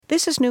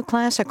This is New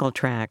Classical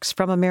Tracks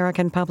from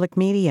American Public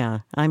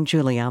Media. I'm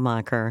Julie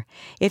Amacher.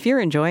 If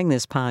you're enjoying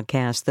this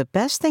podcast, the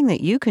best thing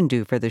that you can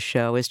do for the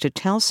show is to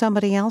tell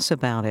somebody else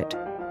about it.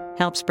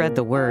 Help spread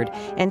the word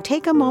and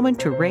take a moment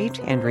to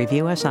rate and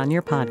review us on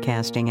your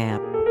podcasting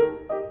app.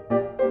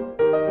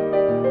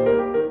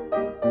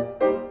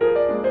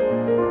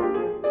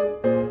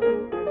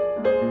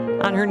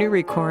 On her new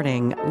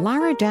recording,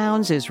 Lara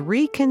Downs is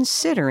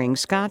reconsidering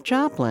Scott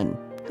Joplin,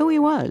 who he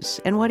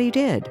was and what he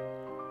did.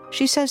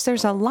 She says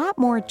there's a lot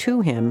more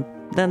to him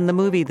than the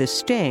movie The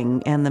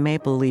Sting and the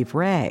Maple Leaf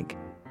Rag.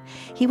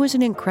 He was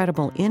an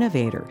incredible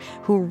innovator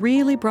who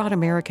really brought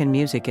American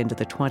music into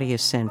the 20th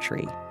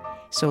century.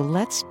 So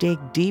let's dig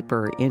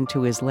deeper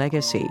into his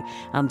legacy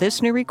on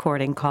this new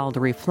recording called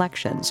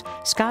Reflections,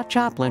 Scott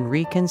Joplin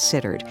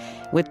Reconsidered,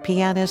 with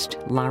pianist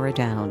Lara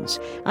Downs.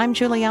 I'm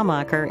Julie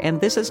Amacher, and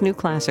this is New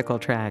Classical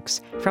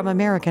Tracks from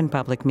American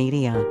Public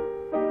Media.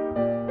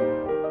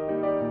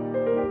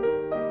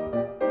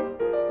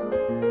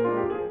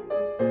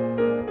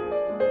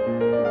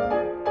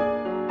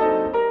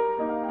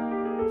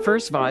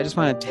 First of all, I just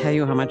want to tell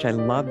you how much I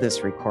love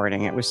this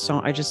recording.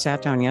 I just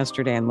sat down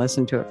yesterday and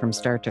listened to it from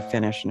start to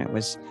finish, and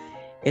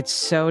it's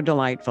so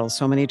delightful.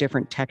 So many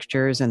different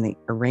textures, and the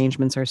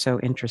arrangements are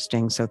so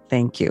interesting. So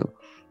thank you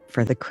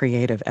for the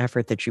creative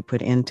effort that you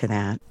put into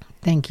that.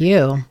 Thank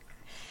you.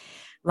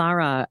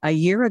 Lara, a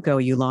year ago,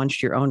 you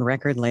launched your own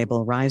record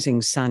label,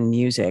 Rising Sun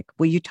Music.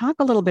 Will you talk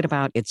a little bit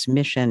about its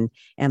mission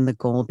and the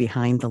goal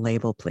behind the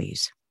label,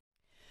 please?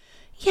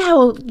 Yeah,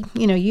 well,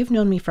 you've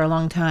known me for a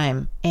long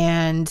time,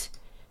 and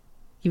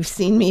you've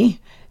seen me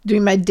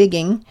doing my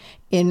digging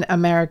in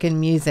American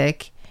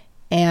music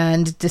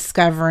and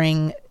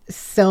discovering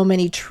so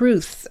many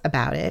truths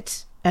about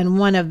it. And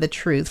one of the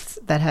truths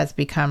that has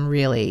become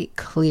really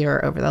clear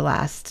over the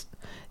last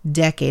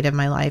decade of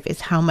my life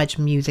is how much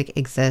music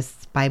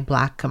exists by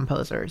Black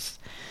composers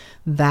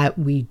that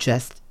we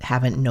just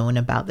haven't known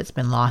about, that's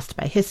been lost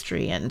by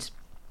history. And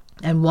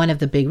one of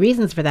the big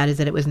reasons for that is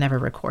that it was never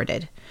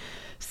recorded.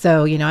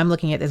 So, I'm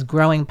looking at this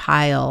growing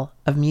pile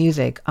of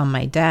music on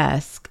my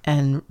desk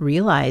and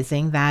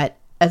realizing that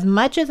as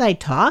much as I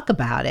talk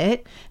about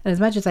it and as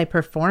much as I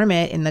perform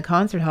it in the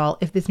concert hall,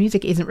 if this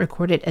music isn't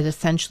recorded, it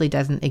essentially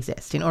doesn't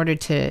exist. In order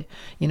to,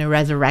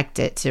 resurrect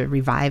it, to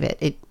revive it,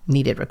 it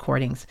needed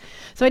recordings.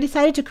 So I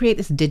decided to create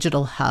this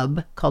digital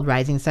hub called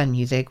Rising Sun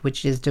Music,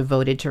 which is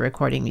devoted to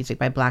recording music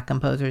by Black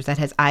composers that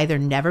has either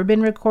never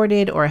been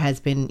recorded or has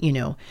been,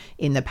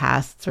 in the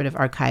past sort of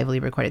archivally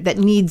recorded, that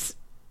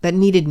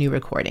needed new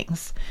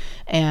recordings.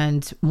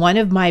 And one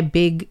of my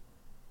big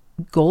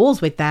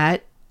goals with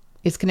that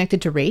is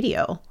connected to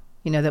radio,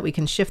 that we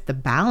can shift the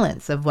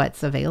balance of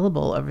what's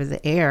available over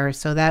the air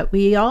so that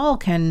we all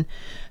can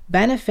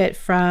benefit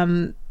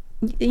from,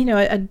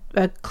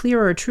 a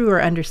clearer, truer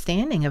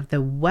understanding of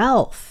the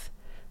wealth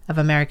of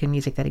American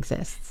music that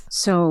exists.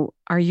 So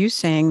are you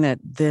saying that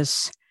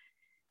this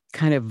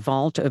kind of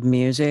vault of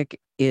music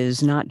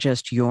is not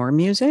just your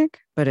music,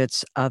 but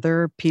it's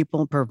other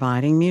people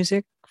providing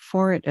music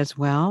for it as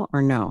well,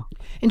 or no?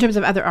 In terms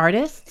of other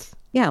artists?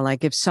 Yeah,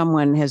 like if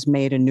someone has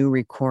made a new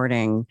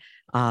recording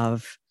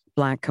of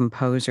Black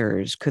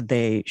composers, could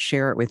they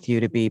share it with you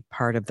to be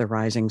part of the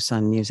Rising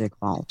Sun Music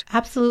Vault?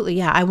 Absolutely,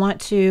 yeah. I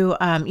want to,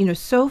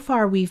 so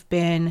far I've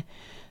been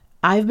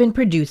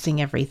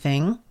producing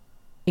everything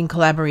in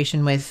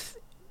collaboration with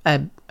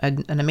an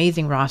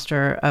amazing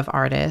roster of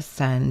artists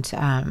and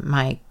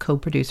my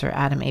co-producer,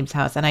 Adam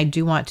Abeshouse. And I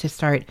do want to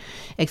start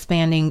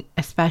expanding,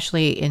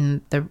 especially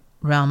in the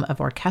realm of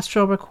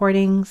orchestral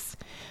recordings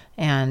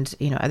and,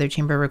 other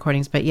chamber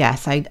recordings. But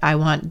yes, I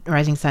want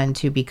Rising Sun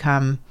to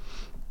become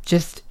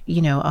just,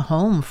 a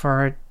home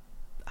for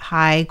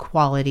high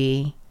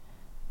quality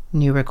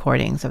new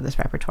recordings of this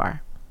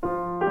repertoire.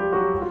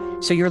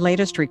 So your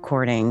latest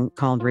recording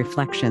called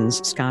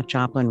Reflections, Scott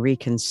Joplin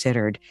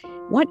Reconsidered.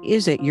 What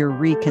is it you're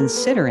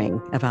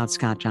reconsidering about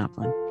Scott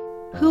Joplin?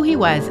 Who he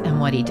was and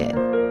what he did.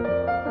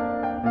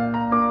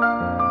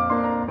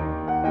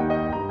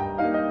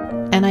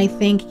 And I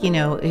think,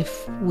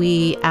 if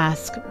we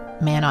ask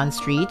man on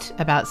street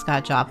about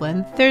Scott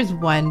Joplin, there's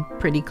one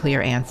pretty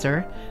clear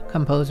answer: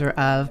 composer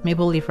of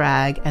Maple Leaf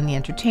Rag and The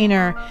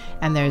Entertainer,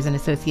 and there's an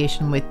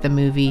association with the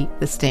movie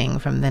The Sting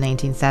from the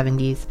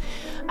 1970s.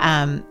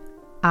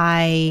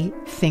 I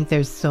think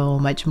there's so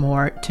much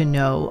more to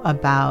know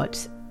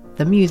about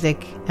the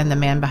music and the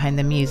man behind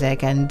the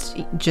music, and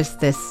just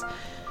this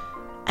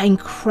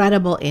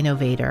incredible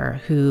innovator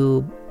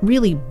who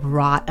really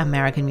brought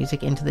American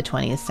music into the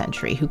 20th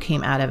century, who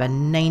came out of a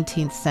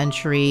 19th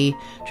century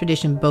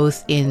tradition,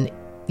 both in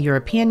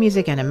European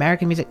music and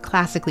American music,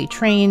 classically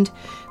trained,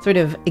 sort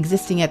of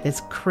existing at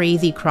this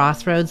crazy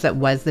crossroads that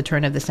was the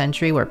turn of the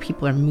century, where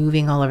people are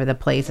moving all over the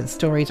place and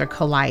stories are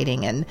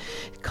colliding and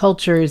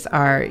cultures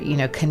are,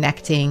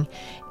 connecting,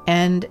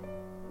 and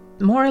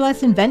more or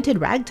less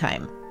invented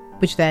ragtime,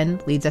 which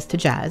then leads us to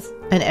jazz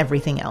and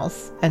everything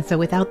else. And so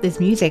without this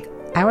music,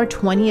 our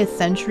 20th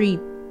century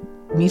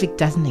music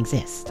doesn't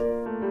exist.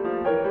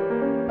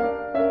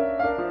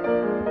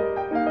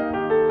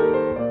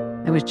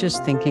 I was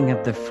just thinking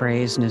of the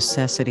phrase,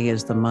 necessity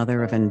is the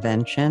mother of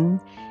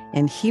invention.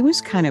 And he was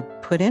kind of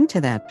put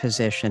into that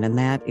position. And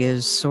that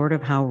is sort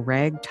of how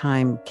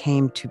ragtime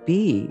came to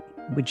be.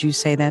 Would you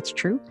say that's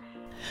true?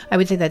 I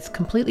would say that's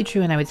completely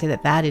true. And I would say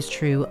that that is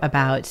true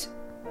about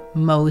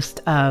most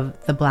of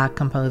the Black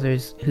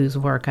composers whose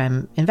work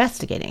I'm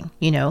investigating.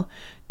 You know,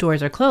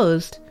 doors are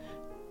closed,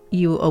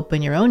 you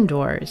open your own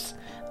doors.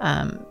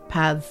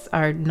 Paths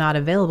are not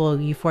available,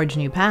 you forge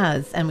new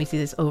paths. And we see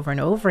this over and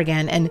over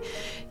again. And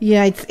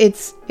yeah,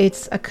 it's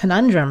a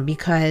conundrum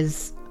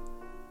because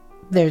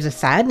there's a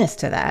sadness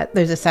to that.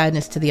 There's a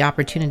sadness to the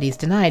opportunities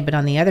denied. But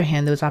on the other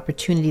hand, those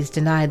opportunities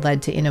denied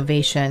led to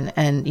innovation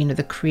and, you know,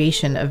 the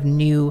creation of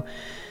new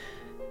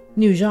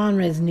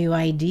genres, new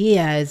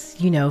ideas,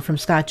 you know, from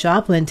Scott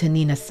Joplin to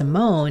Nina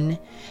Simone.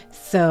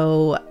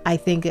 So I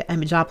think,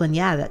 Joplin,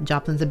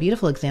 Joplin's a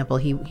beautiful example.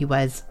 He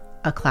was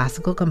a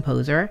classical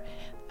composer,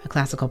 a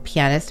classical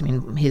pianist. I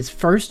mean, his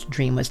first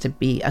dream was to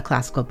be a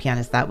classical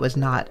pianist. That was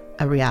not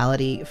a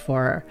reality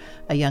for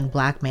a young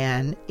Black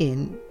man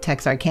in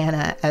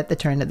Texarkana at the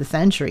turn of the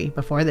century,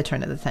 before the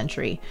turn of the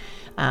century.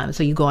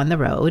 So you go on the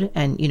road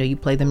and, you know, you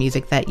play the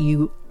music that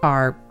you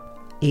are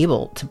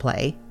able to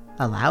play,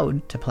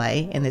 allowed to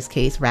play, in this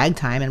case,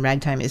 ragtime, and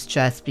ragtime is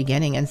just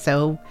beginning. And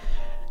so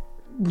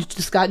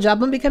Scott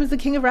Joplin becomes the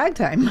king of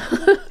ragtime.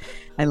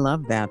 I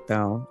love that,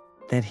 though,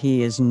 that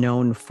he is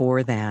known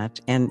for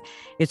that. And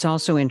it's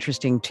also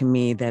interesting to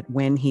me that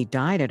when he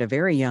died at a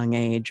very young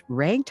age,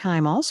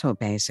 ragtime also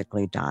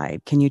basically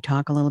died. Can you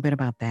talk a little bit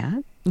about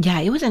that? Yeah,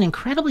 it was an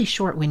incredibly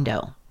short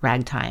window,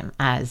 ragtime,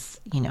 as,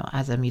 you know,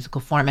 as a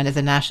musical form and as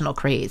a national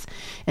craze.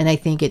 And I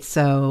think it's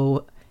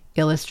so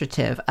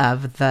illustrative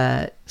of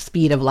the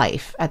speed of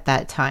life at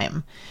that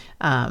time.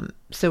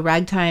 So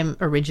ragtime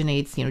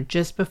originates, you know,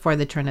 just before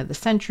the turn of the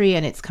century,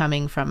 and it's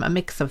coming from a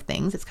mix of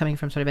things. It's coming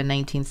from sort of a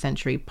 19th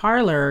century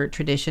parlor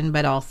tradition,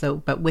 but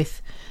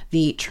with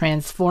the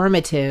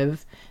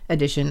transformative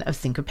addition of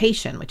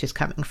syncopation, which is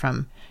coming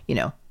from, you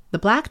know, the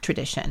Black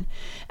tradition.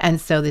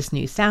 And so this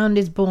new sound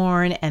is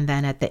born. And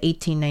then at the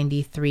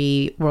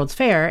 1893 World's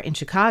Fair in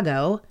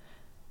Chicago,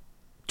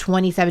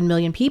 27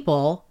 million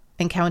people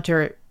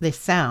encounter this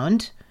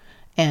sound.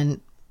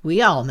 And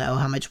we all know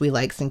how much we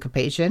like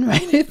syncopation,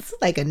 right? It's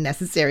like a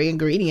necessary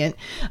ingredient.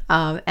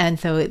 And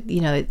so,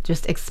 it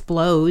just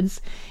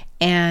explodes.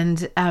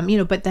 And,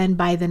 but then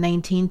by the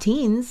 19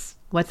 teens,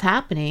 what's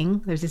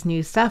happening? There's this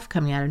new stuff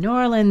coming out of New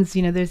Orleans.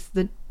 You know, there's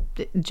the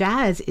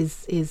jazz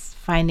is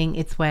finding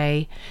its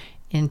way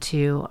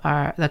into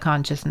the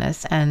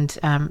consciousness. And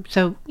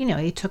so,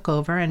 it took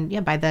over.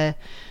 And by the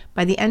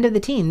end of the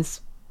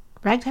teens,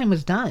 ragtime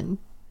was done.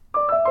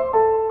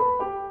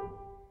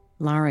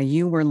 Lara,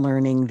 you were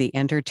learning The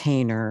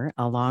Entertainer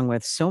along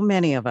with so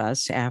many of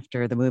us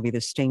after the movie The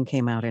Sting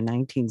came out in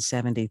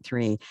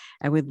 1973.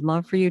 I would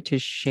love for you to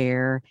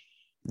share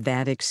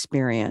that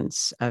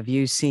experience of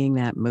you seeing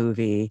that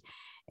movie.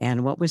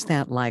 And what was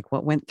that like?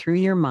 What went through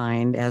your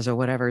mind as a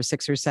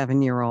 6 or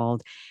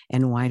 7-year-old?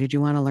 And why did you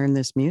want to learn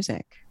this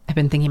music? I've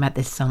been thinking about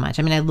this so much.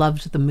 I mean, I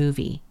loved the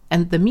movie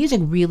and the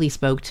music really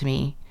spoke to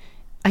me.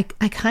 I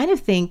kind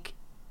of think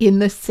in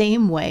the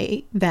same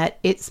way that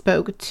it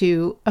spoke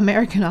to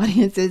American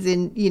audiences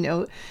in,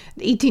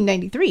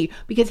 1893,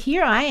 because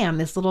here I am,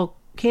 this little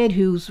kid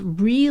who's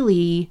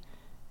really,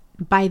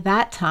 by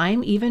that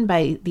time, even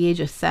by the age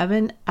of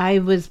 7, I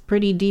was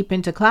pretty deep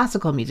into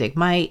classical music.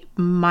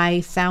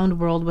 My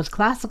sound world was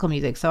classical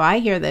music. So I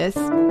hear this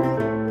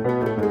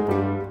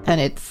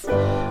and it's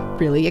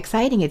really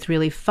exciting. It's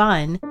really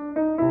fun.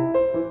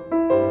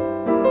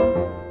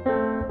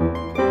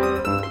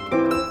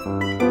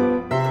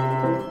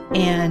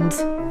 And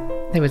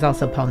there was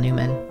also Paul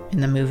Newman in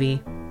the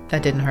movie.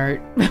 That didn't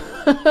hurt.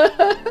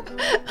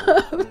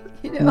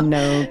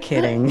 No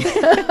kidding.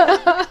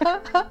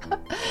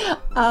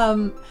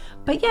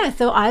 But yeah,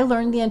 so I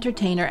learned The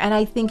Entertainer, and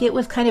I think it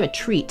was kind of a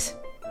treat.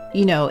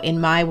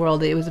 In my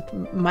world, it was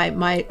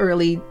my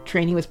early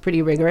training was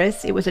pretty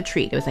rigorous. It was a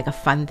treat. It was like a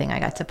fun thing I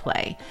got to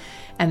play.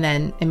 And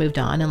then I moved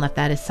on and left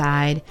that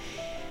aside.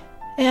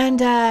 And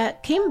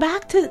came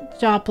back to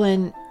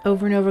Joplin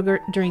over and over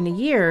during the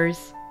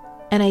years.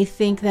 And I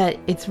think that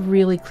it's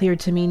really clear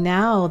to me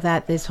now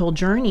that this whole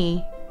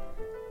journey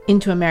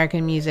into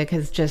American music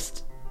has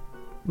just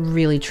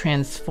really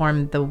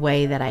transformed the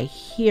way that I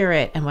hear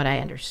it and what I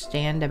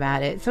understand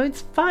about it. So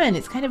it's fun.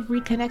 It's kind of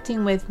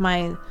reconnecting with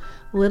my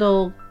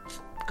little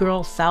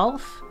girl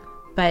self,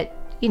 but,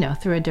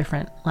 through a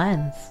different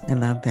lens. I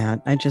love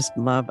that. I just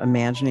love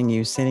imagining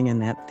you sitting in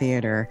that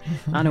theater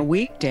on a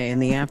weekday in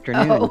the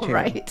afternoon, too.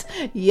 Right.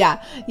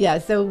 Yeah.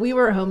 So we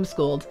were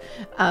homeschooled,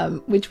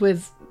 which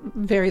was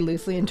very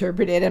loosely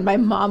interpreted, and my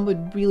mom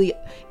would really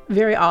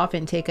very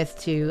often take us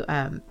to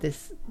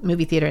this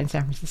movie theater in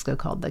San Francisco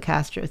called the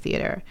Castro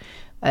Theater,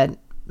 an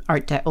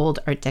old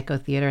Art Deco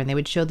theater, and they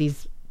would show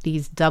these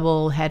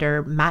double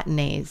header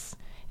matinees,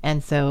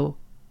 and so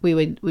we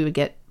would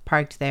get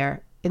parked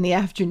there in the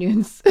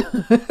afternoons.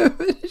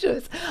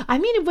 I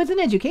mean, it was an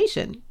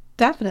education,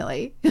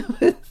 definitely.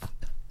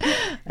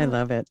 I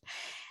love it.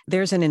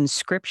 There's an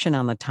inscription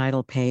on the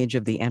title page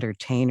of The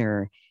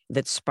Entertainer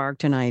that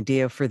sparked an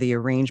idea for the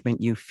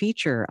arrangement you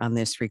feature on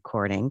this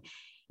recording.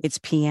 It's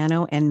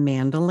piano and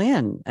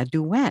mandolin, a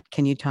duet.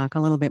 Can you talk a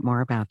little bit more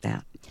about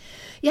that?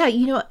 Yeah,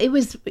 it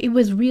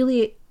was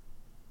really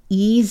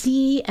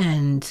easy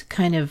and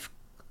kind of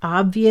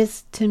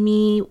obvious to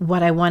me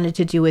what I wanted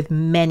to do with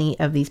many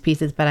of these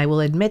pieces, but I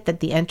will admit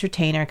that The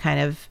Entertainer kind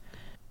of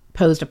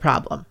posed a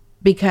problem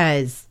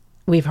because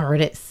we've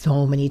heard it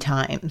so many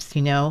times,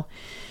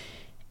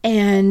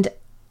 and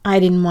I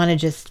didn't want to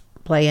just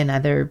play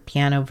another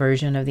piano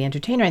version of The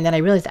Entertainer. And then I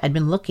realized I'd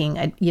been looking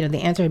at,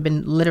 the answer had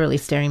been literally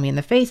staring me in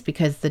the face,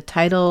 because the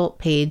title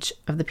page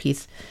of the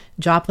piece,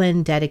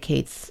 Joplin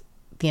dedicates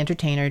The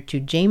Entertainer to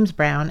James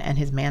Brown and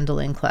his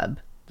mandolin club.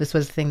 This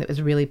was the thing that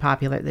was really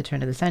popular at the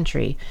turn of the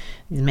century,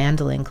 these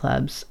mandolin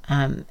clubs.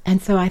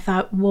 And so I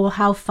thought, well,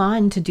 how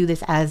fun to do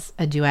this as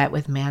a duet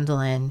with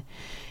mandolin.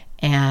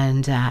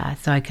 And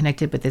so I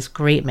connected with this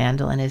great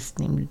mandolinist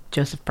named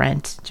Joe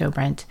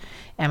Brent,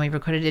 and we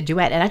recorded a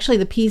duet. And actually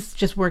the piece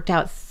just worked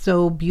out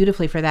so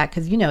beautifully for that,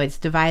 because, it's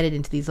divided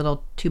into these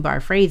little 2-bar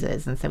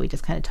phrases. And so we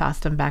just kind of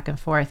tossed them back and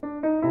forth.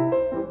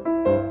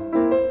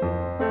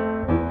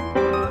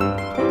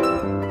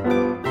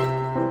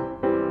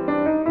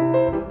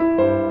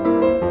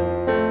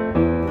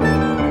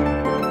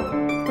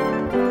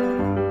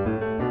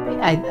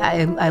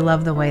 I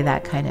love the way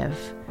that kind of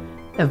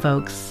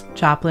evokes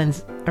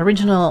Joplin's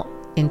original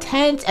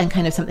intent and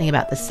kind of something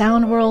about the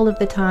sound world of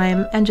the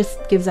time, and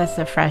just gives us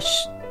a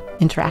fresh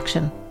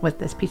interaction with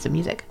this piece of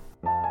music.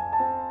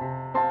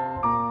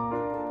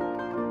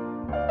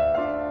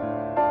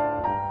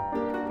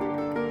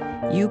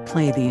 You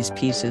play these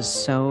pieces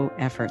so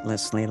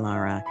effortlessly,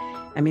 Lara.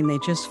 I mean, they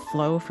just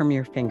flow from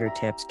your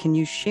fingertips. Can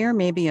you share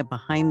maybe a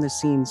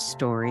behind-the-scenes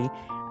story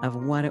of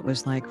what it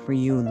was like for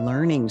you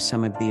learning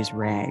some of these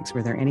rags?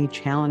 Were there any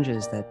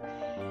challenges that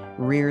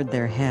reared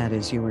their head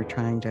as you were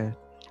trying to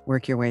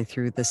work your way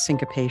through the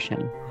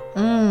syncopation?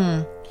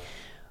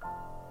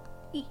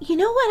 You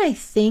know what I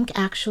think,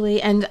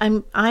 actually, and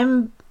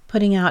I'm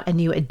putting out a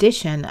new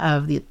edition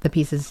of the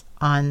pieces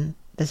on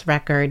this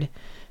record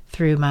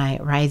through my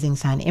Rising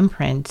Sun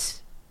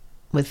imprint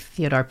with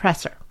Theodore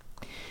Presser.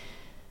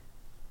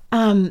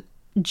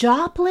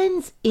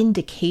 Joplin's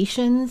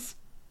indications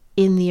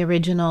in the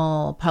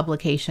original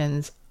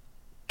publications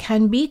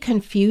can be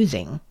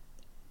confusing,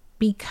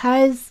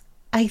 because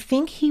I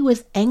think he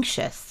was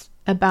anxious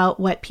about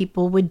what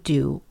people would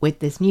do with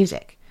this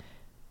music,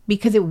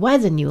 because it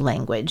was a new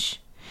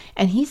language,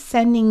 and he's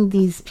sending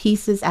these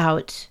pieces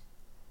out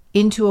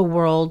into a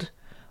world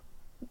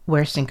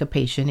where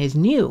syncopation is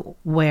new,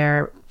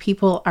 where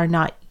people are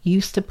not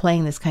used to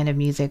playing this kind of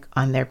music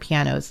on their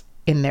pianos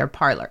in their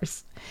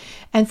parlors.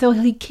 And so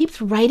he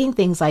keeps writing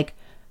things like,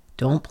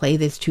 don't play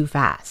this too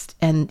fast.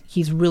 And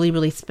he's really,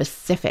 really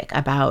specific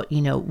about,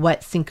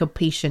 what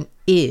syncopation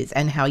is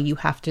and how you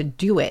have to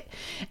do it.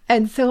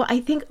 And so I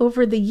think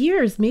over the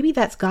years, maybe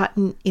that's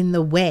gotten in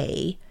the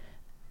way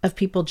of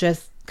people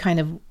just kind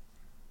of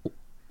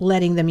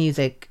letting the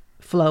music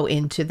flow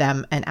into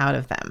them and out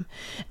of them.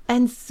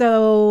 And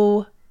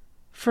so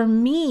for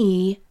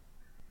me,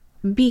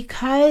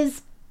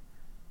 because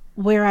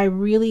where I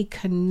really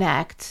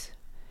connect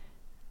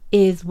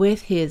is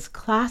with his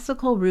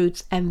classical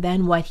roots and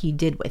then what he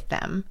did with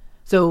them.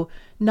 So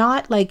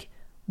not like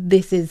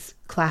this is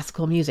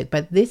classical music,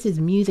 but this is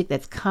music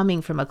that's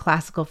coming from a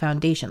classical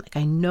foundation. Like,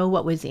 I know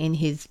what was in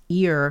his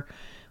ear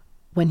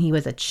when he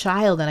was a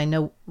child, and I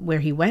know where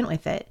he went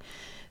with it.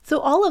 So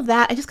all of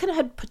that, I just kind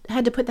of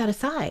had to put that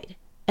aside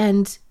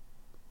and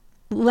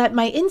let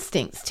my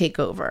instincts take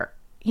over.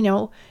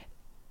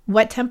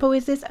 What tempo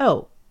is this?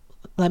 Oh,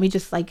 let me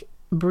just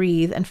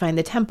breathe and find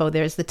the tempo.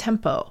 There's the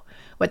tempo.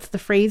 What's the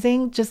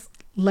phrasing? Just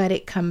let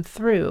it come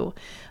through,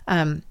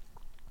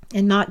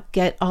 and not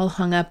get all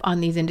hung up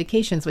on these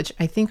indications, which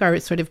I think are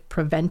sort of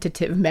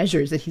preventative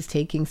measures that he's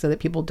taking so that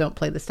people don't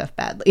play the stuff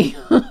badly.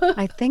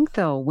 I think,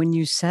 though, when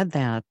you said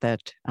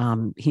that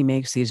he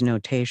makes these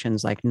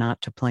notations like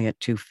not to play it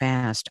too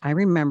fast, I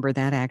remember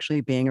that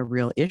actually being a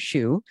real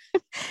issue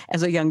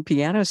as a young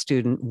piano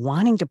student,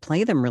 wanting to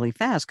play them really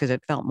fast because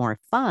it felt more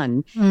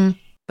fun.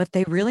 But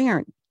they really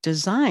aren't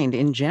designed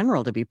in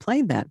general to be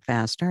played that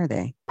fast, are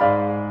they?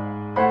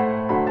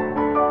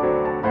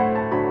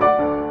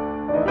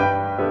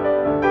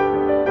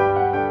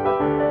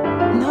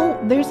 No,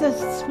 there's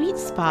a sweet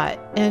spot.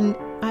 And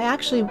I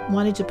actually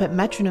wanted to put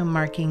metronome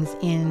markings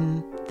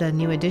in the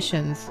new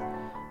editions.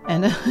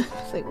 And I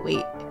was like,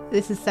 wait,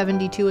 this is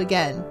 72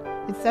 again.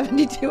 It's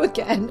 72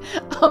 again.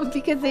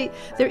 Because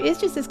there is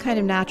just this kind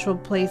of natural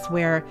place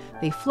where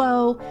they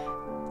flow,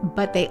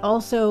 but they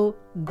also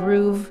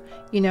groove,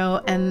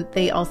 and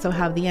they also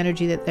have the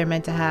energy that they're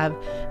meant to have.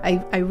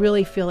 I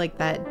really feel like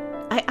that.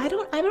 I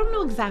don't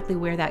know exactly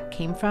where that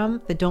came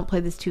from, the don't play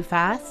this too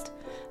fast.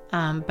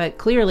 But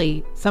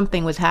clearly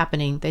something was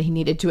happening that he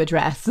needed to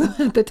address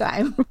at the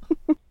time.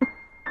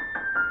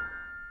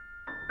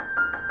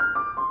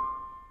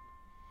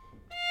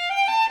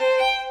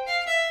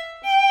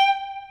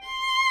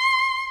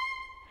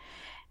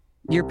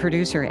 Your Your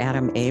producer,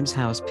 Adam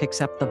Abeshouse, picks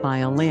up the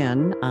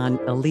violin on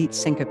Elite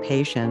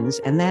Syncopations,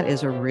 and that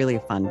is a really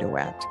fun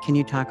duet. Can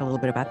you talk a little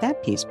bit about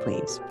that piece,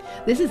 please?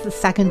 This is the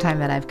second time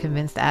that I've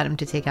convinced Adam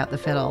to take out the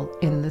fiddle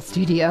in the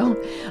studio.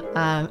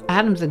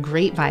 Adam's a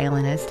great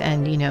violinist,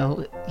 and,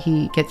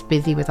 he gets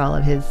busy with all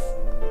of his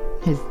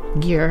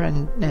gear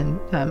and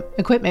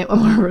equipment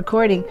when we're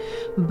recording.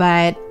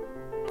 But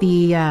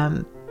the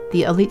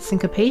Elite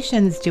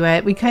Syncopations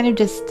duet, we kind of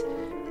just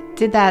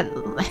did that.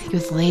 I think it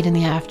was late in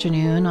the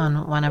afternoon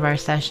on one of our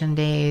session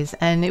days,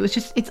 and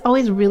it's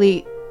always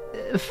really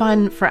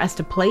fun for us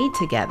to play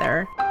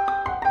together.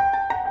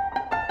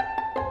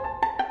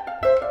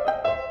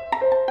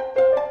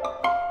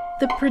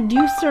 The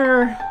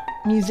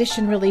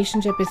producer-musician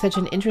relationship is such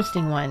an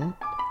interesting one.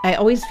 I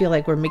always feel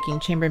like we're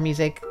making chamber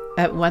music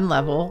at one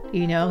level,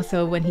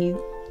 so when he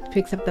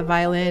picks up the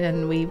violin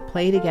and we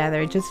play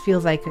together, it just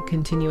feels like a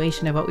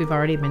continuation of what we've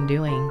already been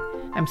doing.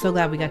 I'm so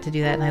glad we got to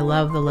do that, and I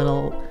love the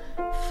little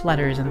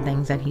flutters and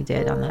things that he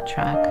did on that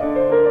track.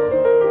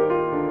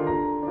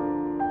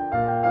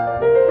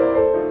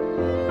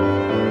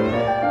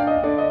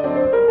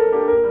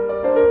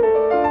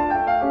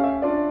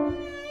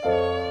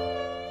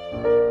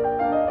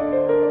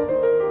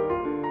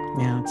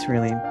 Yeah, it's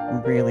really,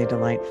 really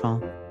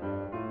delightful.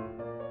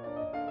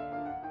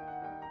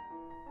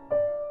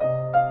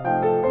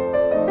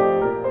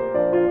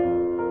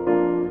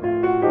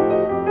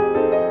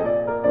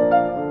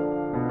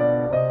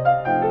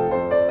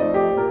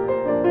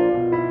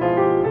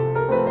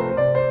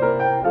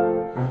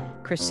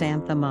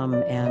 Chrysanthemum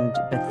and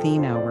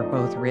Bethina were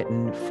both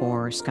written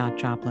for Scott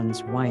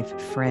Joplin's wife,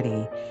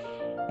 Freddie.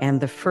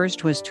 And the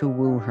first was to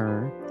woo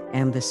her,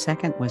 and the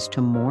second was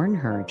to mourn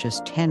her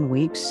just 10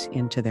 weeks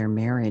into their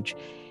marriage.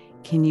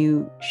 Can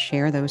you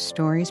share those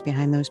stories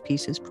behind those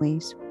pieces,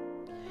 please?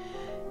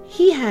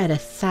 He had a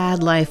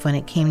sad life when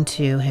it came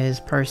to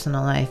his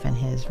personal life and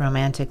his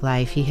romantic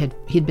life.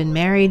 He'd been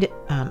married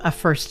a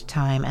first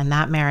time, and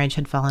that marriage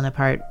had fallen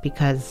apart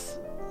because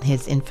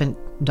his infant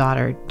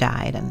daughter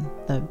died, and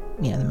the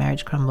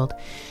marriage crumbled.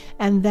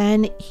 And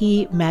then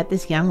he met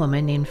this young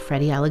woman named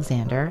Freddie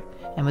Alexander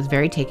and was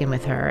very taken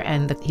with her.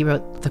 And he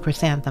wrote the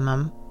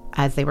Chrysanthemum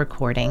as they were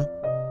courting.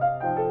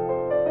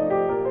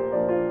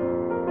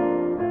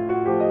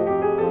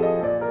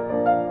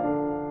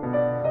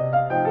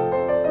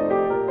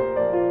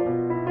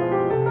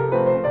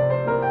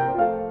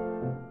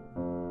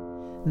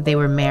 They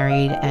were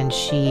married, and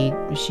she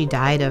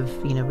died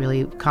of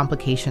really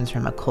complications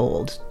from a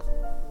cold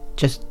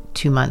just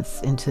 2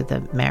 months into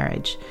the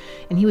marriage,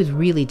 and he was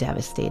really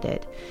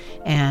devastated.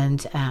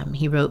 And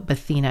he wrote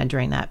Bethina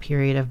during that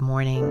period of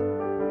mourning.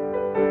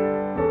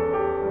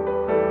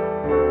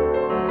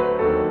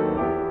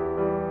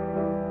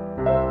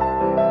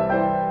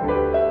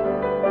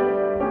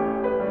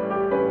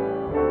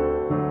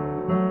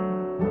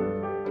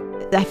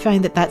 I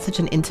find that that's such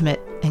an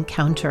intimate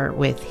encounter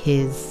with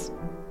his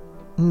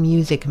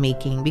music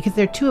making, because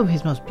they're two of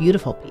his most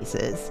beautiful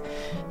pieces.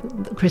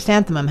 The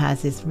Chrysanthemum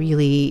has this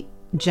really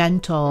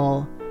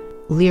gentle,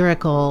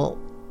 lyrical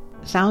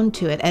sound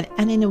to it,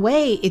 and in a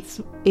way it's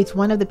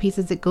one of the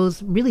pieces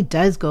that really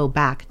does go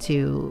back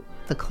to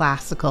the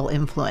classical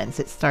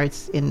influence. It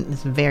starts in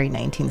this very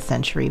 19th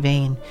century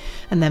vein,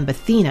 and then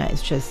Bethina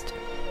is just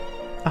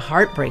a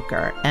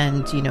heartbreaker.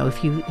 And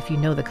if you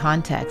know the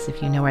context,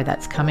 if you know where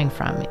that's coming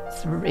from,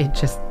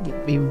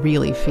 you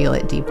really feel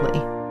it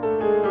deeply.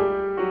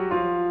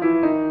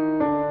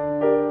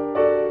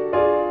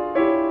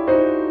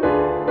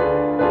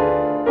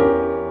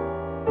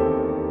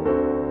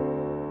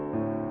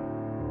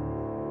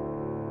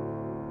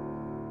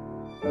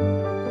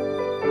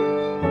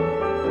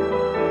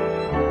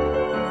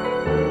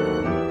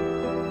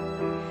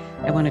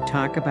 I want to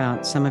talk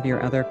about some of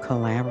your other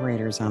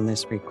collaborators on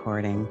this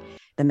recording.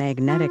 The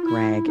Magnetic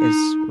Rag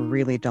is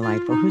really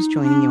delightful. Who's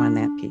joining you on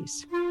that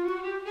piece?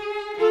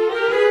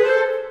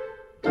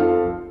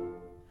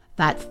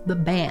 That's the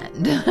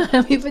band.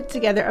 We put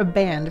together a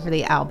band for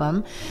the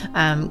album.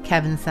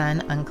 Kevin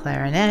Sun on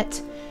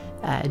clarinet,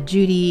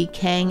 Judy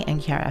Kang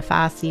and Chiara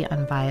Fassi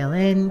on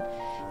violin,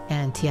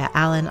 and Tia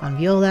Allen on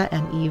viola,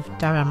 and Eve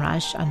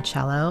Dharamraj on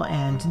cello.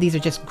 And these are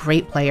just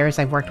great players.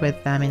 I've worked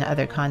with them in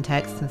other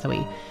contexts, and so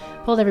we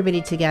pulled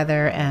everybody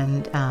together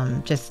and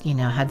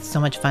had so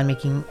much fun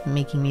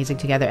making music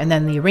together. And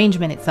then the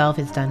arrangement itself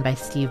is done by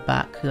Steve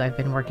Buck, who I've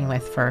been working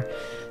with for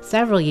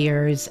several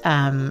years,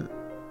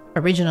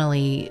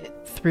 originally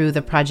through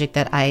the project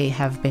that I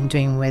have been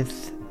doing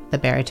with the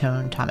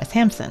baritone Thomas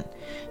Hampson.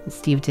 And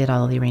Steve did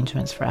all of the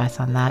arrangements for us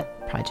on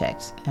that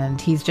project.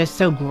 And he's just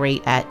so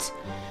great at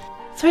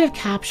sort of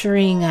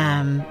capturing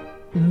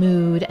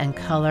mood and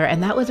color.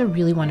 And that was a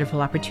really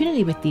wonderful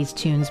opportunity with these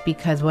tunes,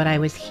 because what I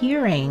was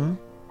hearing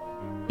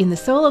in the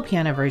solo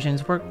piano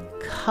versions were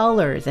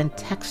colors and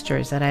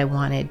textures that I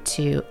wanted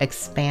to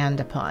expand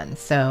upon.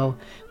 So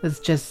it was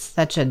just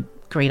such a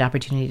great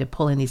opportunity to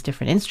pull in these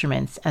different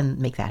instruments and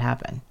make that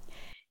happen.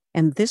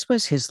 And this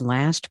was his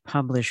last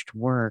published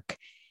work.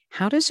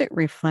 How does it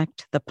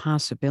reflect the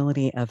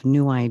possibility of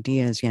new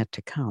ideas yet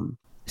to come?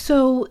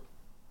 So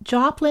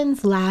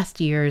Joplin's last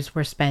years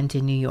were spent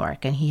in New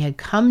York, and he had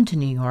come to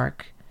New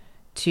York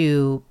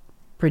to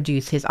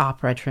produce his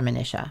opera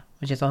Trementia,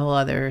 which is a whole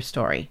other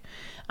story.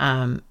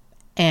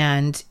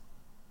 And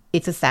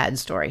it's a sad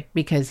story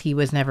because he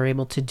was never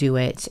able to do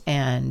it.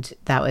 And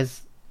that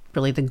was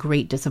really the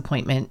great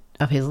disappointment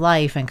of his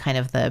life and kind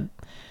of the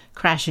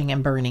crashing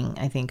and burning,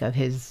 I think, of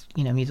his,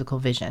 musical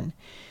vision.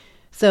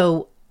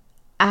 So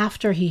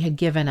after he had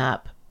given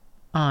up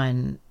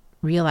on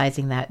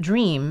realizing that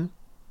dream,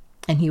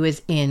 and he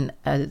was in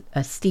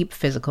a steep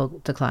physical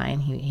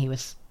decline, he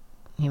was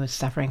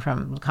suffering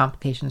from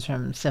complications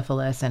from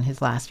syphilis, and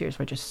his last years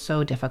were just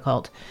so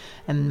difficult.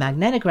 And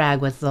Magnetic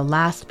Rag was the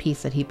last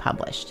piece that he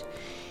published.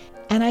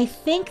 And I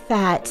think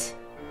that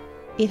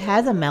it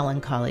has a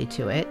melancholy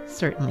to it,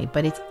 certainly,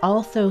 but it's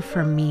also,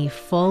 for me,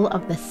 full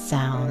of the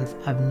sounds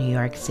of New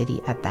York City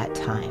at that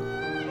time.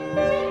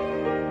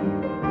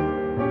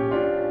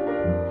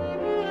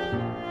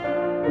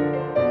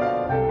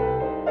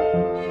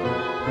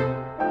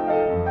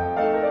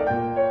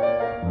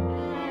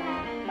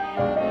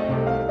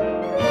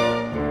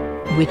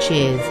 Which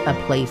is a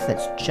place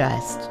that's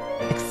just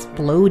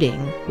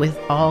exploding with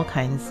all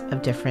kinds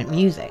of different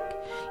music,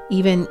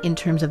 even in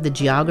terms of the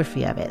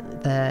geography of it,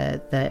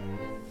 the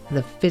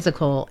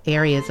physical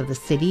areas of the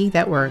city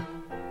that were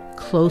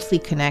closely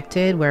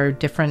connected, where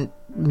different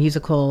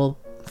musical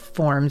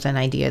forms and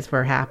ideas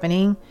were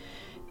happening.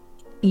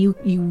 You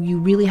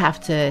really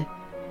have to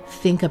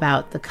think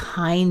about the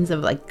kinds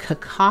of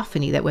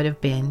cacophony that would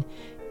have been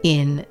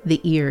in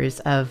the ears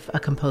of a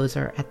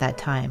composer at that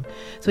time.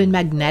 So in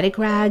Magnetic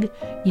Rag,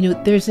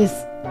 there's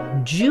this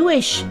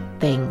Jewish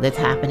thing that's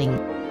happening.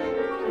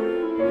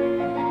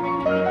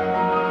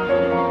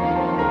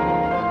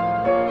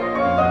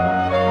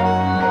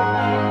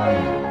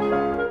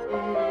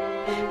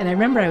 And I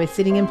remember I was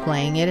sitting and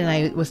playing it, and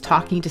I was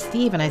talking to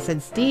Steve, and I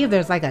said, Steve,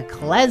 there's like a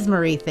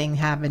klezmery thing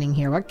happening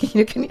here. What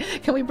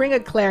can we bring a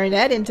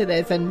clarinet into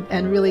this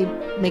and really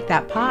make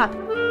that pop?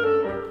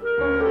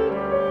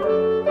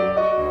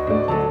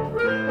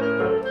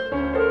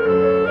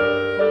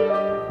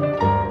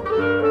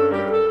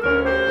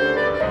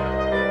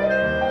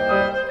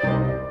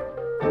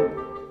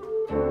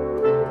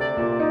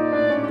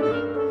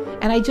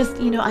 And I just,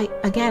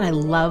 I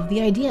love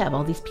the idea of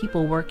all these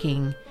people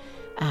working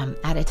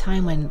at a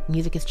time when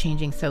music is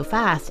changing so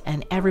fast,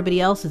 and everybody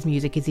else's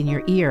music is in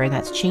your ear, and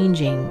that's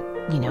changing,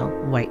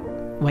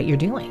 what you're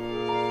doing.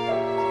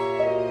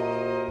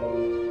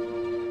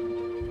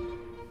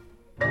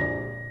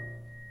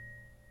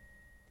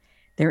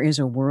 There is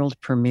a world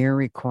premiere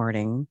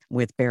recording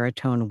with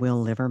baritone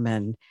Will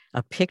Liverman,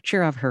 a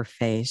picture of her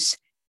face.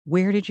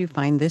 Where did you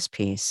find this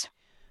piece?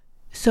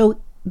 So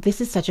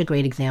this is such a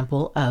great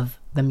example of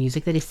the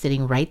music that is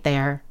sitting right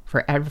there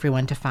for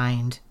everyone to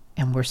find,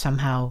 and we're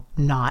somehow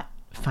not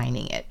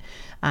finding it.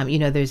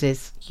 There's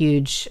this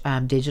huge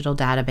digital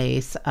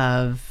database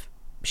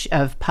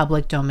of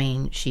public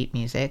domain sheet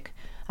music,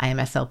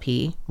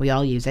 IMSLP. We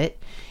all use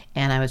it.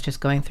 And I was just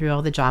going through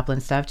all the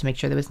Joplin stuff to make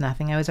sure there was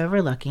nothing I was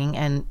overlooking.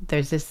 And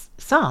there's this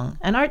song,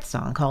 an art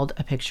song called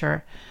A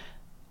Picture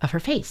of Her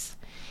Face.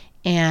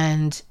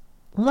 And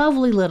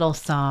lovely little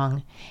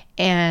song.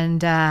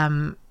 And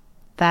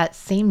that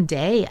same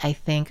day, I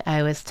think,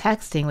 I was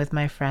texting with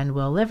my friend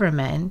Will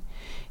Liverman,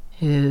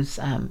 who's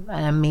an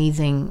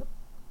amazing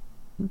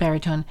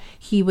baritone.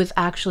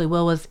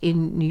 Will was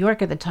in New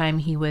York at the time.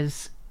 He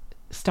was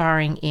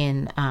starring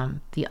in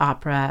the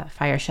opera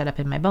Fire Shut Up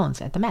in My Bones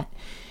at the Met.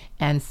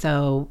 And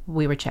so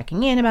we were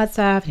checking in about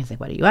stuff. And he's like,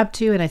 what are you up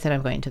to? And I said,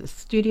 I'm going to the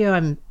studio.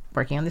 I'm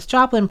working on this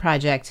Joplin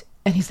project.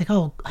 And he's like,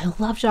 oh, I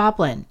love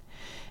Joplin.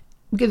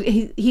 Because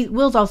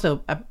Will's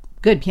also a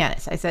good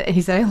pianist. He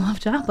said, I love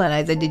Joplin.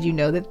 I said, did you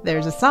know that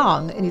there's a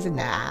song? And he said,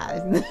 nah.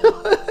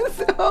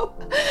 So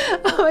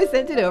I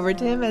sent it over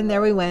to him, and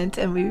there we went.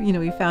 And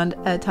we found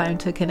a time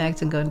to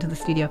connect and go into the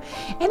studio.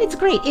 And it's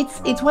great.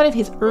 It's one of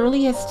his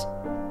earliest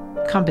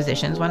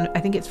compositions. I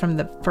think it's from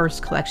the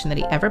first collection that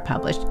he ever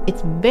published.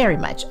 It's very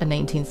much a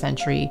 19th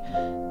century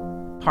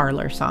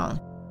parlor song.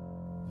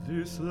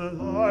 This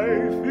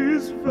life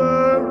is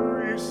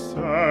very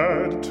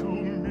sad to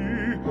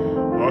me.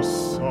 A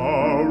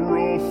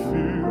sorrow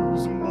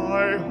fills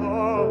my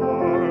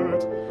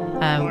heart.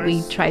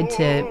 We tried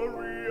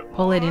to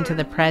pull it into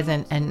the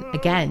present and,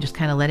 again, just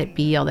kind of let it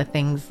be all the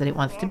things that it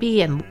wants to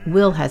be. And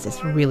Will has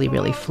this really,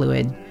 really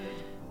fluid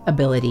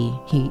ability.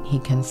 He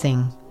can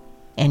sing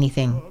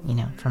anything,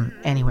 from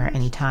anywhere,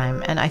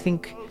 anytime. And I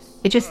think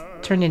it just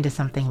turned into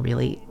something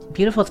really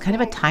beautiful. It's kind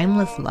of a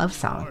timeless love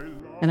song.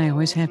 And I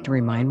always have to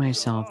remind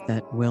myself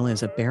that Will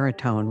is a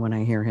baritone when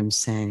I hear him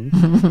sing,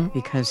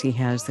 because he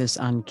has this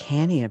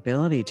uncanny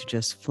ability to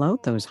just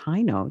float those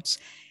high notes,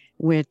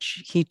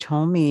 which he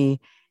told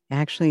me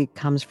actually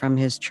comes from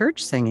his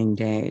church singing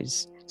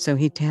days. So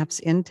he taps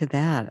into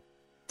that.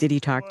 Did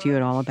he talk to you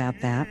at all about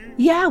that?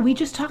 Yeah, we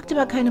just talked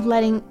about kind of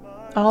letting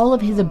all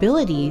of his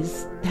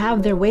abilities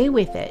have their way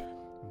with it.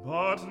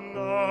 But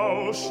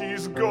now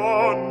she's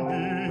gone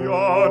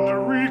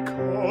beyond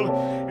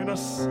recall. In a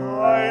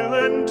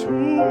silent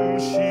tomb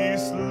she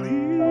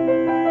sleeps.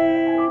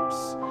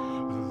 lips,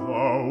 the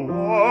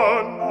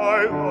one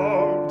I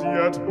loved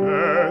yet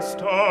best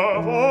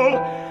of all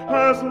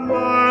has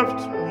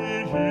left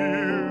me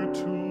here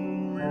to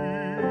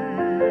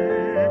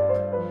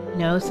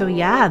weep. So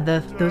yeah,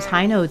 those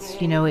high notes,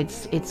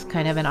 it's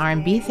kind of an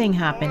R&B thing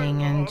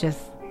happening, and just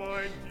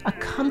a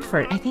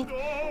comfort. I think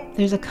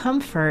there's a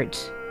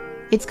comfort.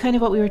 It's kind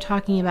of what we were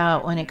talking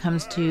about when it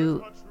comes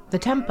to the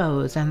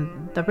tempos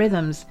and the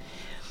rhythms,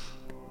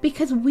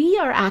 because we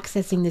are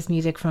accessing this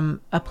music from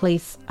a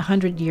place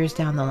 100 years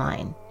down the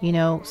line,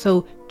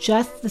 So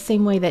just the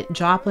same way that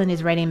Joplin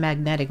is writing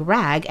Magnetic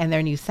Rag and there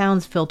are new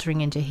sounds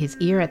filtering into his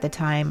ear at the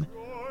time,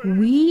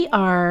 we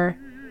are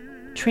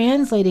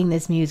translating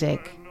this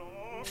music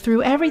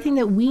through everything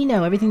that we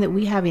know, everything that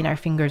we have in our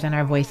fingers and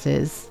our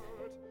voices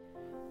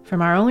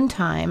from our own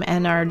time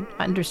and our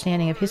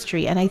understanding of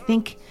history. And I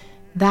think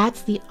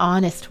that's the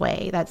honest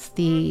way, that's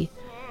the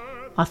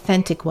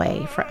authentic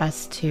way for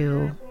us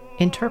to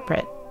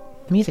interpret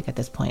music at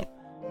this point.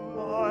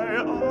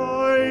 My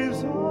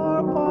eyes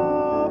are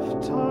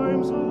oft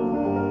times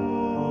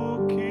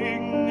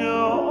looking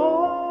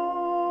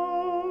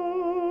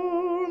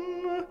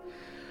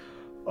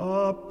on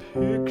a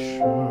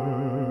picture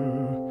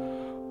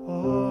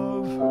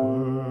of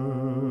her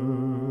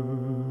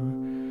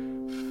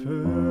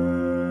face.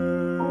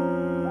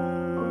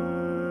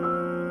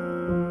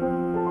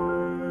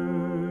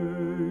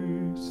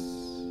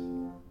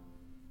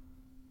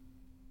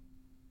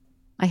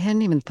 I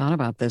hadn't even thought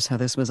about this, how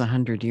this was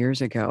 100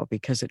 years ago,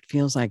 because it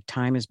feels like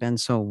time has been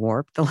so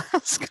warped the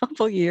last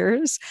couple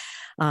years.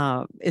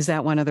 Is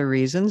that one of the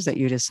reasons that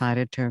you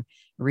decided to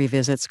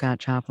revisit Scott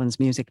Joplin's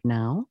music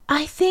now?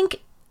 I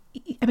think,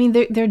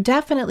 there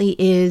definitely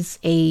is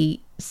a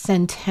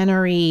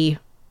centenary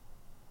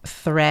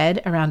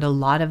thread around a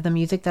lot of the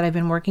music that I've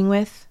been working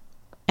with.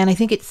 And I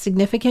think it's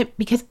significant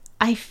because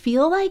I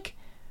feel like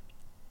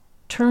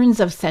turns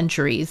of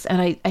centuries,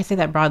 and I say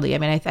that broadly.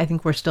 I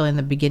think we're still in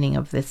the beginning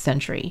of this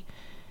century.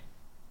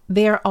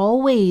 There are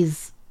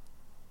always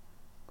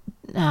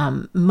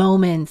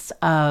moments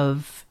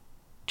of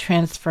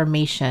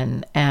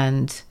transformation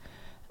and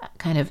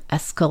kind of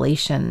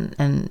escalation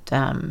and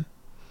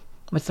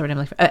what's the word I'm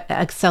looking for?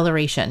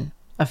 Acceleration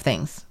of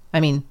things.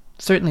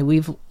 Certainly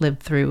we've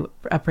lived through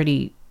a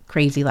pretty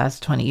crazy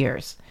last 20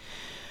 years.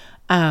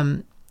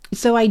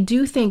 So I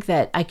do think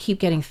that I keep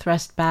getting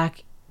thrust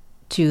back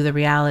to the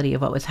reality of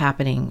what was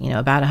happening,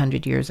 about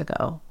 100 years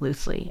ago,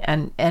 loosely.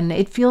 And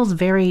it feels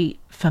very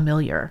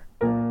familiar.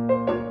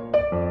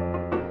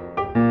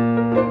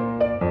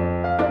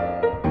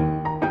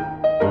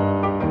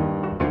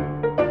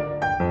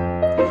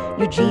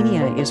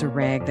 Eugenia is a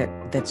rag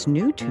that's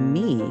new to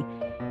me.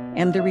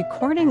 And the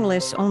recording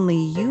lists only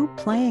you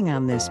playing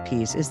on this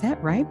piece. Is that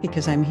right?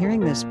 Because I'm hearing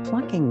this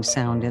plucking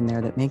sound in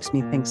there that makes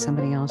me think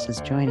somebody else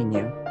is joining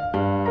you.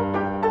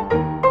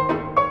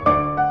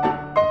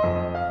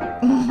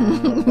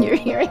 You're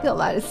hearing a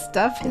lot of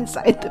stuff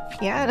inside the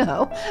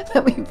piano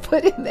that we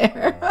put in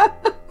there.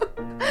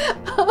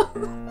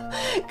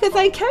 Because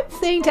I kept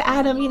saying to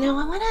Adam, I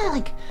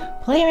want to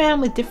play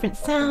around with different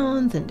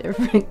sounds and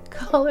different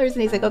colors.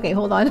 And he's like, okay,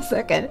 hold on a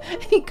second.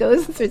 And he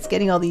goes and starts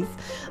getting all these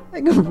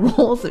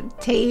rolls of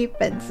tape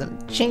and some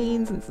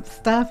chains and some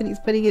stuff. And he's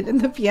putting it in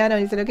the piano.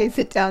 And he said, okay,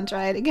 sit down,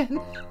 try it again.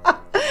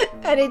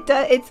 And it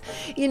does.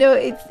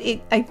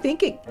 I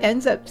think it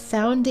ends up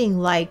sounding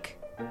like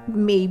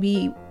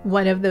maybe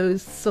one of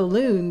those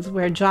saloons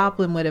where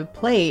Joplin would have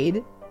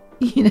played,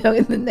 in the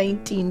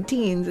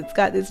 19-teens. It's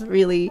got this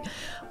really,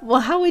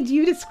 well, how would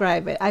you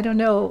describe it? I don't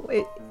know.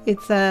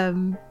 It's a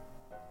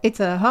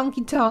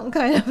honky tonk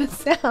kind of a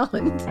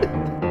sound.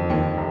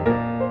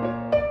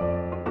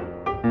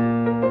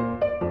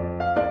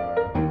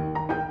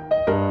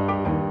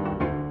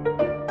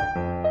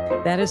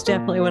 That is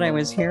definitely what I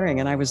was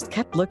hearing. And I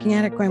kept looking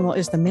at it going, well,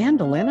 is the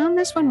mandolin on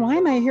this one? Why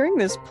am I hearing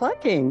this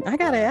plucking? I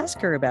got to ask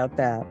her about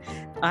that.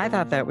 I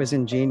thought that was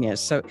ingenious.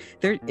 So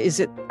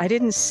I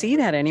didn't see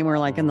that anywhere,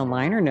 like in the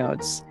liner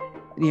notes,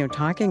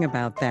 talking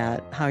about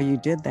that, how you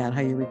did that,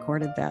 how you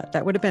recorded that.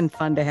 That would have been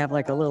fun to have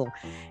like a little,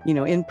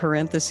 in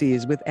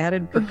parentheses with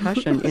added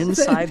percussion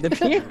inside the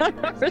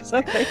piano or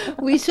something.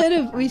 We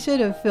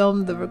should have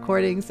filmed the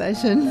recording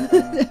session,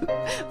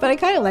 but I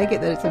kind of like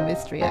it that it's a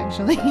mystery,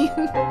 actually.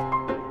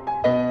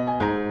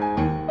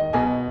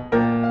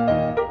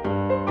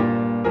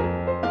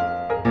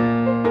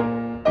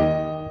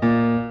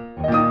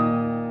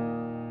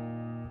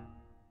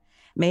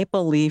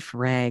 Maple Leaf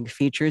Rag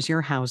features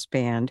your house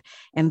band,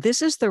 and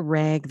this is the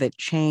rag that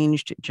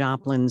changed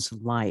Joplin's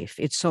life.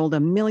 It sold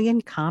 1 million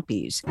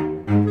copies. What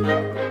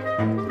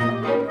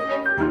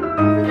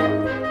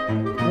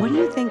do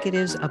you think it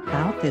is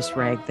about this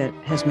rag that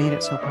has made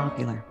it so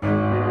popular?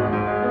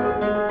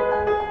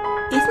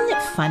 Isn't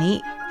it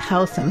funny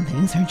how some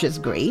things are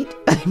just great?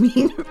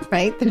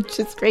 Right? They're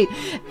just great.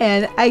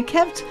 And I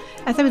kept,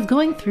 as I was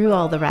going through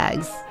all the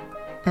rags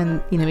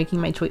and, making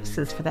my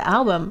choices for the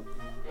album,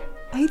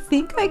 I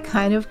think I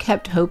kind of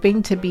kept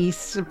hoping to be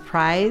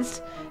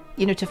surprised,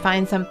 to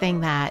find something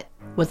that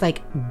was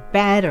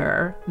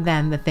better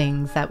than the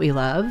things that we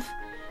love.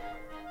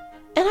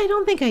 And I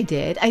don't think I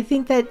did. I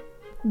think that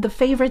the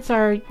favorites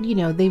are,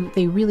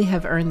 they really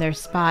have earned their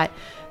spot.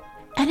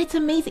 And it's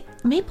amazing.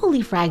 Maple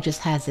Leaf Rag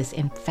just has this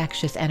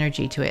infectious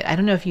energy to it. I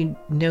don't know if you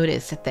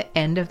noticed at the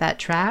end of that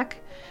track,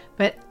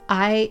 but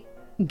I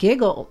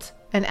giggled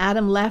and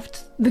Adam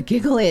left the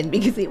giggle in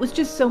because it was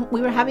just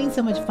we were having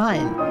so much fun.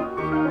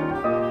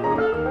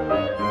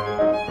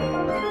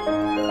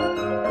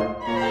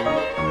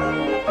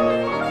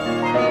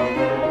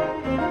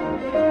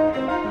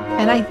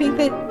 And I think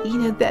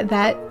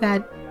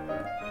that,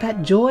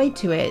 that joy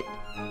to it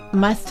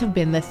must have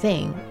been the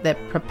thing that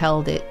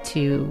propelled it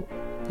to,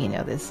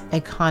 this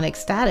iconic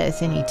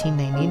status in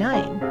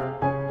 1899.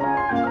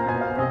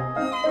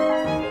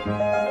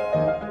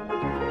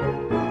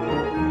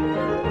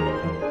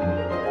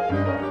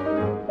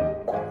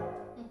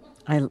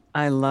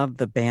 I love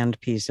the band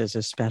pieces,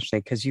 especially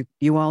because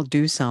you all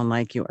do sound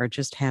like you are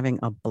just having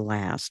a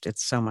blast.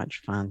 It's so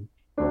much fun.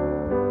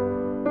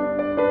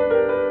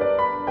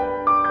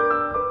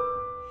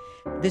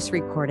 This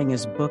recording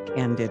is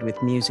bookended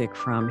with music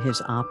from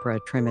his opera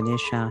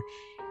Tremonisha.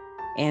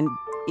 And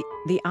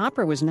the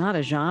opera was not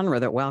a genre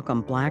that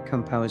welcomed Black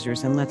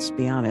composers. And let's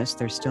be honest,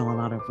 there's still a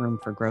lot of room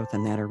for growth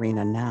in that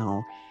arena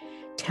now.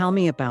 Tell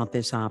me about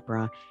this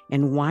opera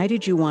and why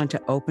did you want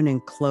to open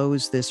and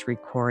close this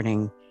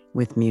recording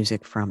with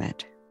music from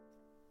it?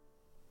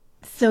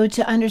 So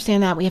to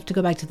understand that, we have to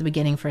go back to the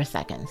beginning for a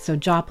second. So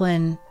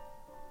Joplin,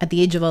 at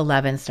the age of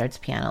 11, starts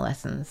piano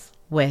lessons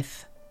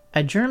with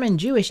a German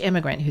Jewish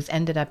immigrant who's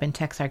ended up in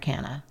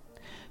Texarkana,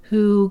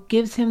 who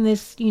gives him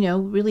this,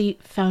 really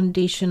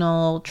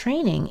foundational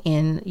training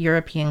in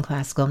European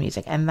classical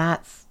music. And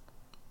that's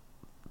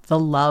the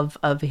love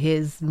of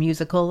his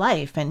musical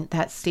life. And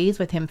that stays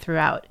with him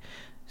throughout.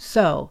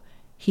 So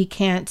he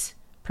can't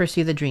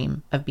pursue the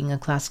dream of being a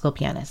classical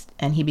pianist.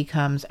 And he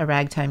becomes a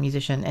ragtime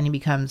musician, and he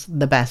becomes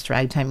the best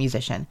ragtime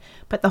musician.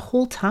 But the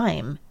whole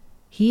time,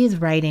 he is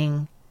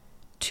writing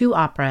 2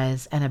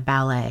 operas and a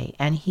ballet,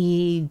 and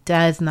he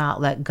does not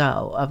let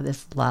go of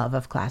this love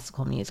of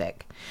classical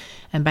music.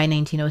 And by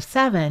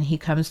 1907, he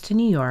comes to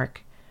New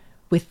York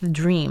with the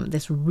dream,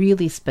 this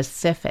really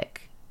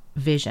specific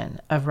vision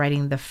of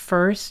writing the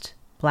first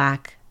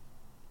Black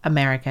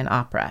American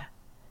opera.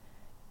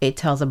 It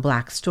tells a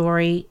Black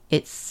story.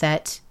 It's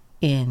set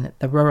in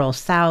the rural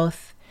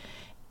South.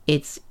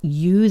 It's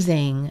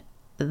using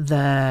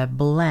the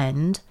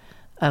blend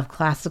of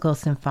classical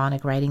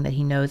symphonic writing that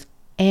he knows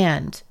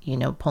and,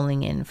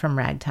 pulling in from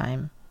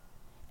ragtime.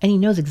 And he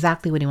knows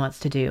exactly what he wants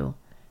to do,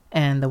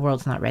 and the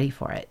world's not ready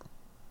for it.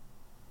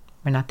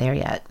 We're not there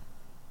yet.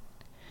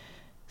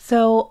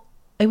 So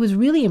it was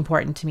really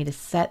important to me to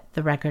set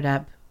the record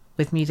up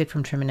with music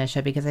from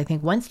Tremonisha, because I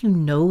think once you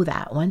know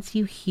that, once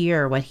you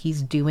hear what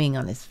he's doing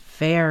on this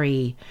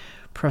very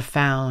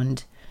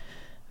profound,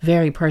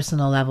 very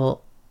personal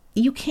level,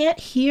 you can't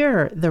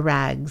hear the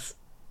rags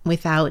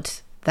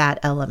without that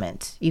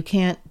element. You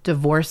can't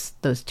divorce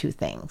those two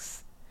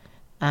things.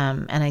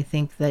 And I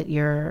think that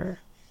your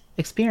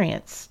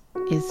experience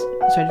is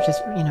sort of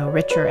just,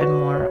 richer and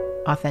more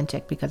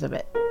authentic because of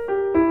it.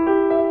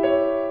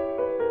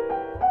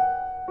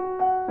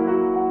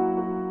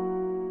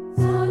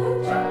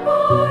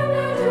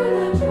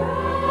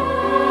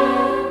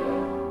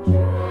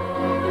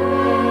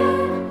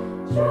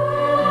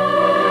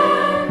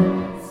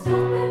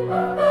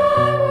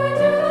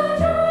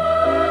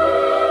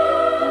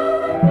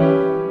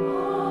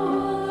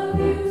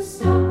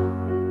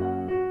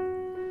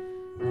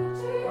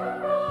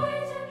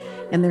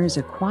 And there is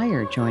a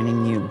choir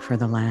joining you for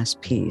the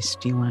last piece.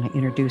 Do you want to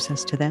introduce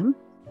us to them?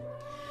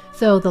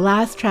 So the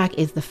last track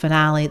is the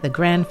finale, the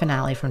grand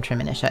finale from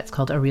Tremonisha. It's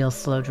called A Real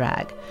Slow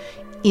Drag.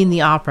 In the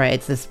opera,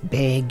 it's this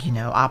big,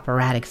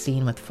 operatic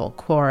scene with full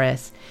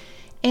chorus.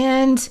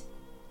 And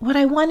what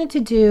I wanted to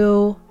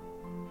do,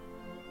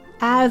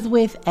 as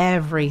with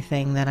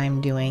everything that I'm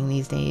doing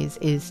these days,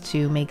 is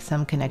to make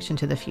some connection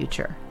to the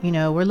future.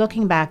 We're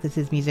looking back. This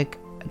is music,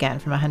 again,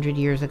 from 100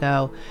 years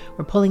ago.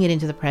 We're pulling it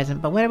into the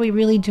present. But what are we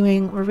really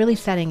doing? We're really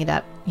setting it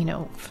up,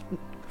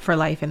 for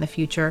life in the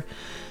future.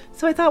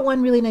 So I thought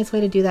one really nice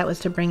way to do that was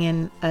to bring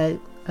in a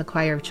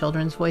choir of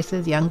children's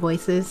voices, young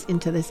voices,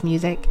 into this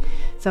music.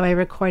 So I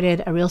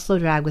recorded A Real Slow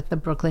Drag with the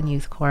Brooklyn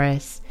Youth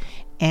Chorus.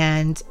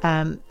 And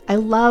I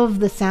love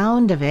the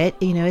sound of it.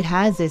 It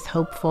has this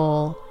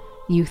hopeful,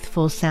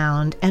 youthful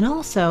sound. And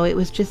also, it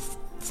was just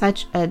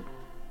such a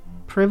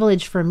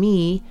privilege for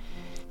me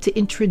to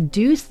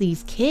introduce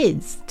these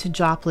kids to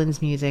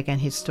Joplin's music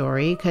and his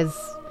story, because,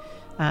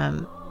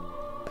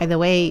 by the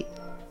way,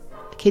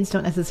 kids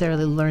don't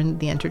necessarily learn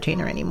The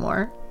Entertainer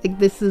anymore.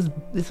 This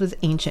was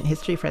ancient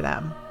history for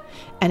them,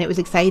 and it was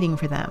exciting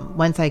for them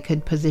once I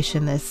could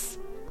position this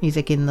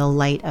music in the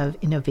light of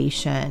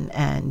innovation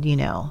and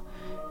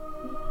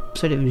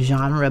sort of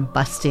genre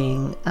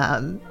busting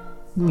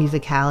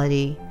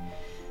musicality.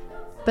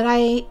 But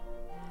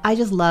I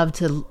just love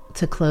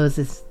to close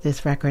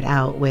this record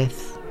out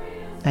with,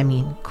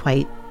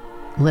 quite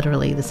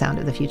literally, the sound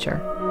of the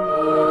future.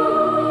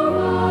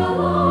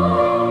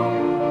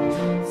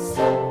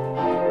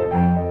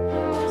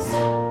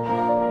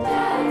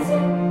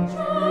 Dancing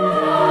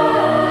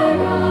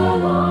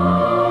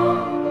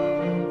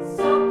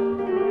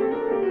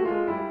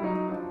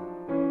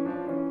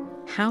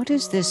How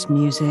does this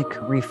music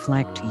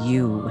reflect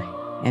you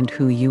and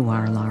who you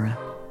are, Lara?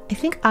 I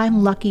think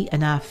I'm lucky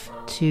enough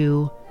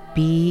to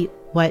be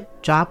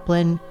what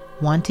Joplin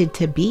wanted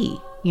to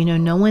be. You know,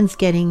 no one's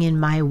getting in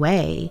my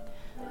way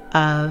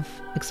of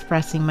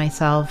expressing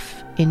myself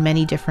in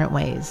many different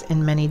ways,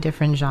 in many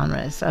different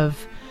genres,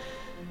 of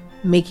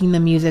making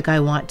the music I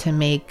want to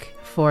make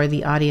for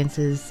the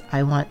audiences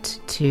I want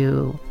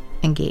to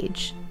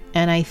engage.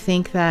 And I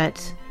think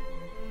that,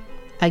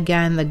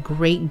 again, the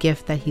great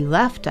gift that he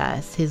left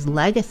us, his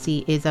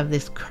legacy, is of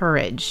this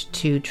courage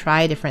to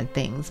try different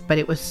things. But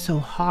it was so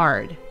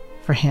hard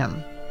for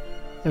him.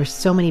 There were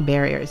so many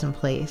barriers in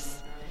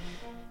place.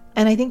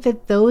 And I think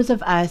that those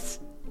of us,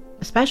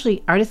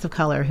 especially artists of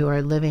color who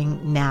are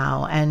living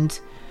now and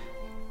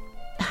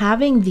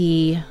having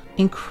the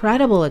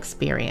incredible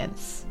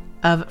experience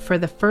of, for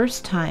the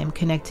first time,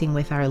 connecting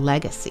with our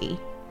legacy,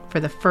 for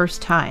the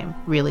first time,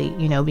 really,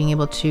 you know, being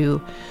able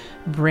to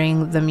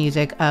bring the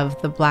music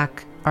of the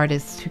Black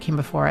artists who came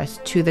before us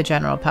to the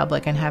general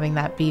public and having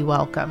that be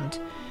welcomed,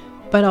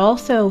 but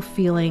also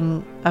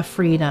feeling a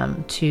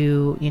freedom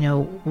to, you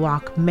know,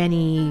 walk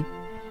many,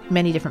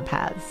 many different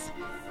paths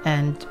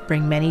and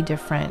bring many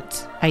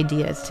different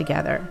ideas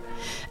together.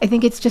 I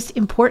think it's just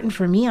important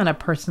for me on a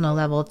personal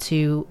level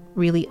to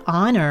really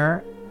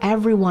honor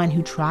everyone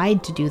who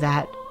tried to do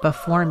that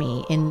before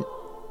me in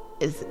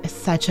is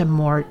such a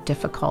more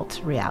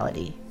difficult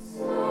reality.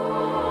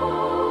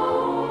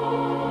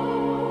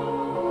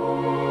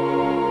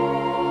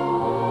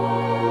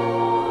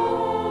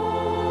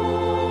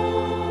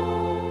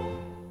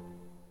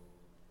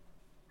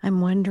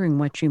 I'm wondering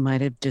what you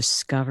might have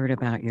discovered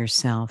about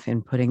yourself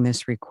in putting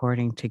this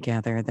recording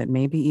together that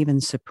maybe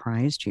even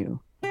surprised you.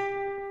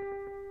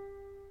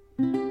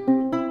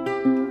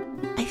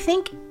 I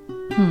think,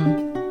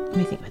 let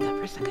me think about that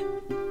for a second.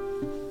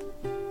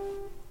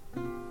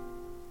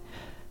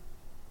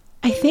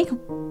 I think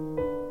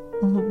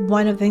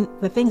one of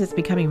the things that's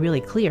becoming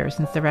really clear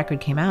since the record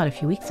came out a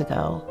few weeks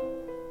ago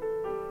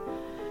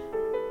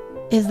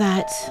is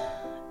that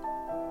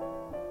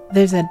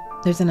there's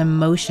an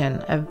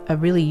emotion, a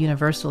really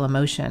universal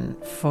emotion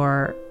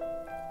for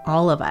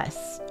all of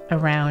us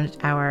around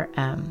our,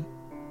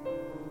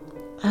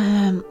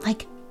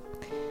 like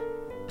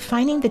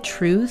finding the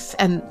truth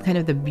and kind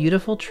of the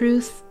beautiful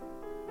truth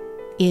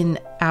in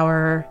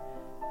our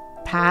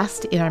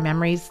past, in our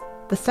memories,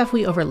 the stuff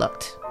we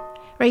overlooked,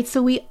 right?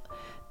 So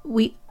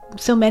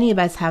so many of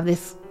us have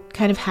this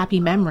kind of happy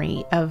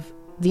memory of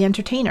the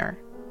entertainer,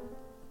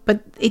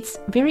 but it's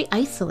very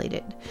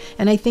isolated.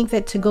 And I think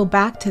that to go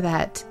back to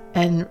that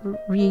and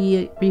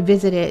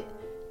revisit it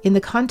in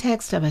the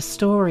context of a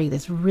story,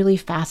 this really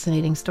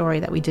fascinating story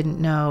that we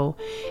didn't know,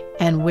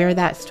 and where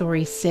that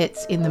story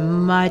sits in the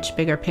much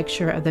bigger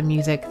picture of the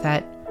music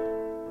that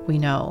we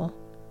know,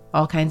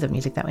 all kinds of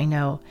music that we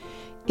know,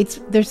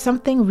 there's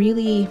something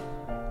really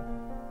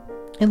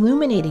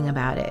illuminating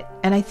about it.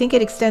 And I think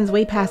it extends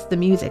way past the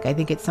music. I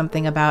think it's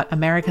something about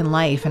American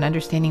life and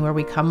understanding where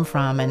we come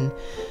from and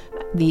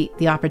the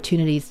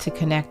opportunities to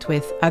connect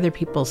with other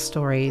people's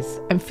stories.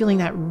 I'm feeling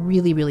that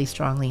really, really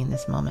strongly in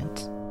this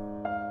moment.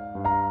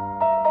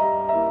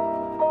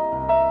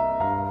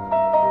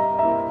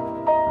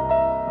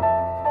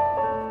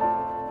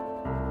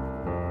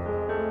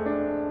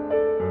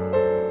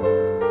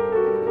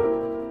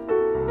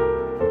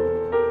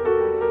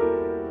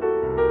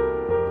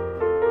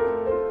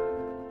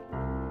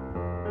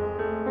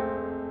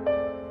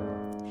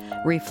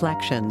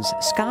 Reflections,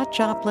 Scott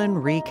Joplin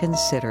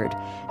Reconsidered,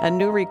 a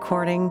new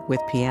recording with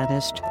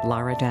pianist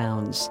Lara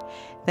Downs.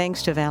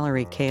 Thanks to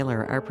Valerie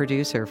Kaler, our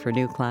producer for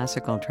New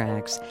Classical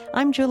Tracks.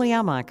 I'm Julie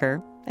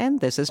Amacher, and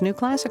this is New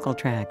Classical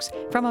Tracks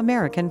from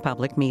American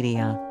Public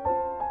Media.